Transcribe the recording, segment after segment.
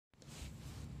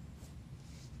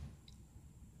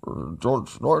Judge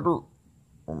Snyder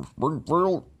from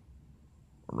Springfield,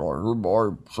 and I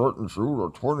hereby sentence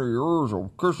you to 20 years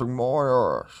of kissing my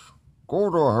ass. Go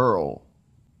to hell.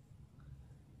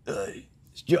 Hey,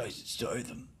 it's Jason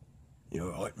Statham.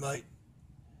 You alright, mate?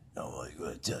 Now I'm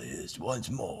gonna tell you this once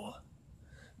more.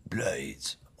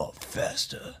 Blades are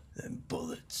faster than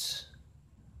bullets.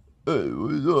 Hey,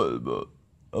 what are you talking about?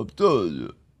 I'm telling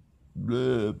you.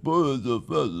 Bullets are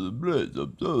faster than blades,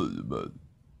 I'm telling you, man.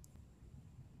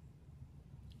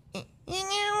 You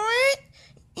know what?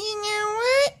 You know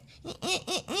what?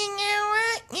 You know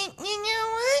what? You know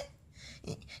what?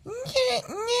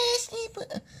 Nasty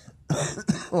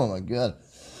Oh my god.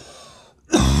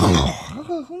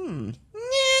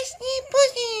 nasty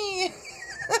pussy.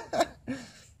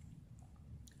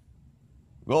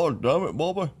 God damn it,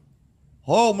 Bobby.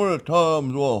 How many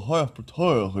times do I have to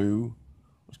tell you?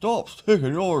 Stop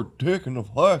sticking your dick in the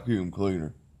vacuum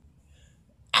cleaner.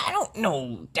 I don't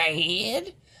know,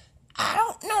 Dad. I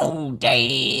don't know,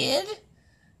 Dad.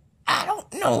 I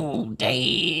don't know,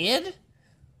 Dad.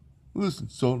 Listen,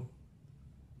 son.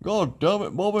 God damn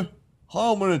it, Bobby.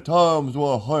 How many times do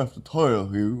I have to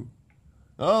tell you?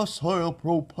 I sell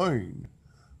propane.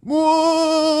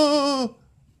 Whoa!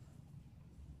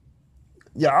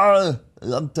 Yeah,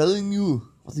 I'm telling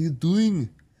you. What are you doing?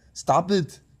 Stop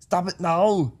it. Stop it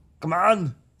now. Come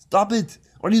on. Stop it.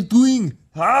 What are you doing?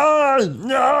 Ah!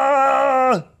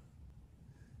 Ah!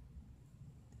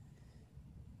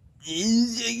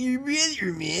 It's like your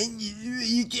brother, man.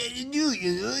 You gotta do,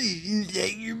 you know? He's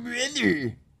like your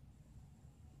brother.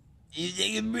 He's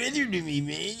like a brother to me,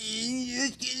 man. You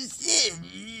just gotta say.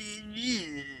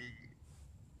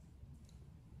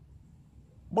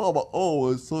 Mama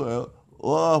always said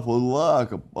life was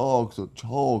like a box of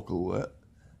chocolate.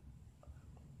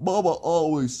 Mama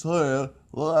always said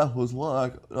life was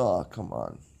like... Oh, come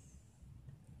on.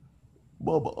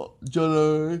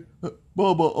 Jenny,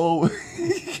 Mama always...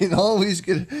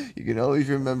 you can always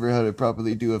remember how to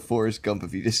properly do a Forrest Gump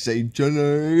if you just say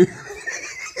Jenny.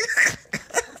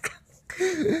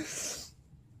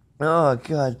 Oh,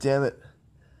 god damn it.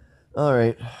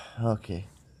 Alright, okay.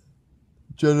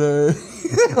 Jenny.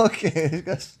 Okay.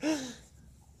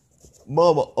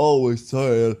 Mama always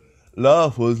said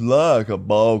life was like a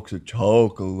box of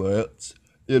chocolates.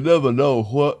 You never know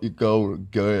what you're gonna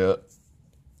get.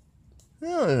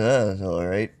 Oh, that's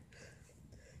alright.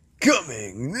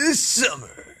 Coming this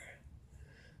summer.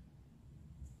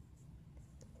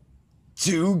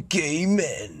 Two gay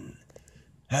men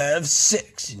have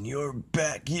sex in your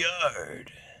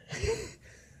backyard.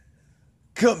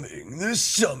 Coming this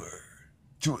summer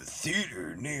to a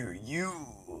theater near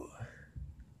you.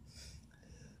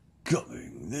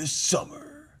 Coming this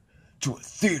summer to a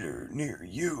theater near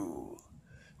you.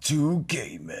 Two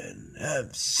gay men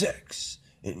have sex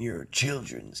in your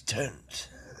children's tent.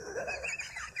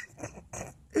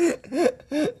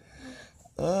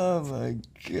 Oh my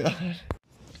god.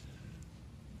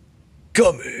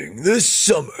 Coming this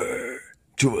summer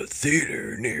to a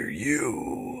theater near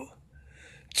you.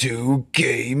 Two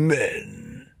gay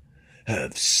men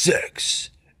have sex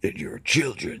in your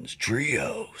children's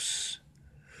treehouse.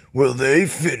 Will they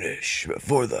finish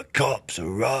before the cops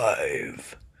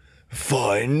arrive?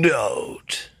 Find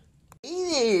out. Hey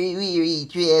there, weary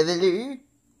traveler.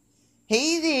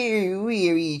 Hey there,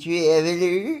 weary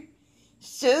traveler.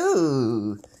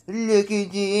 So, looking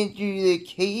to enter the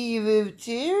cave of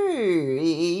terror,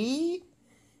 eh?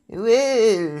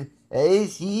 Well, I've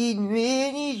seen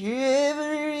many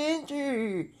travelers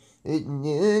enter, but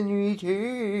none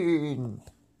return.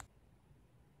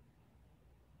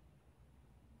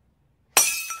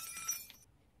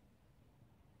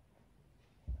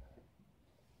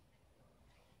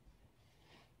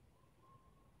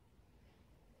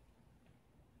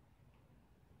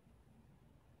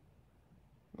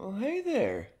 Well, hey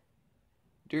there.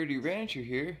 Dirty Rancher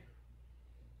here.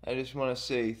 I just want to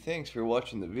say thanks for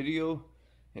watching the video.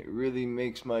 It really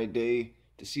makes my day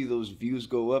to see those views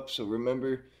go up. So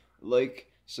remember, like,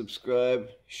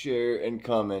 subscribe, share, and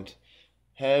comment.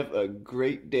 Have a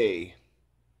great day.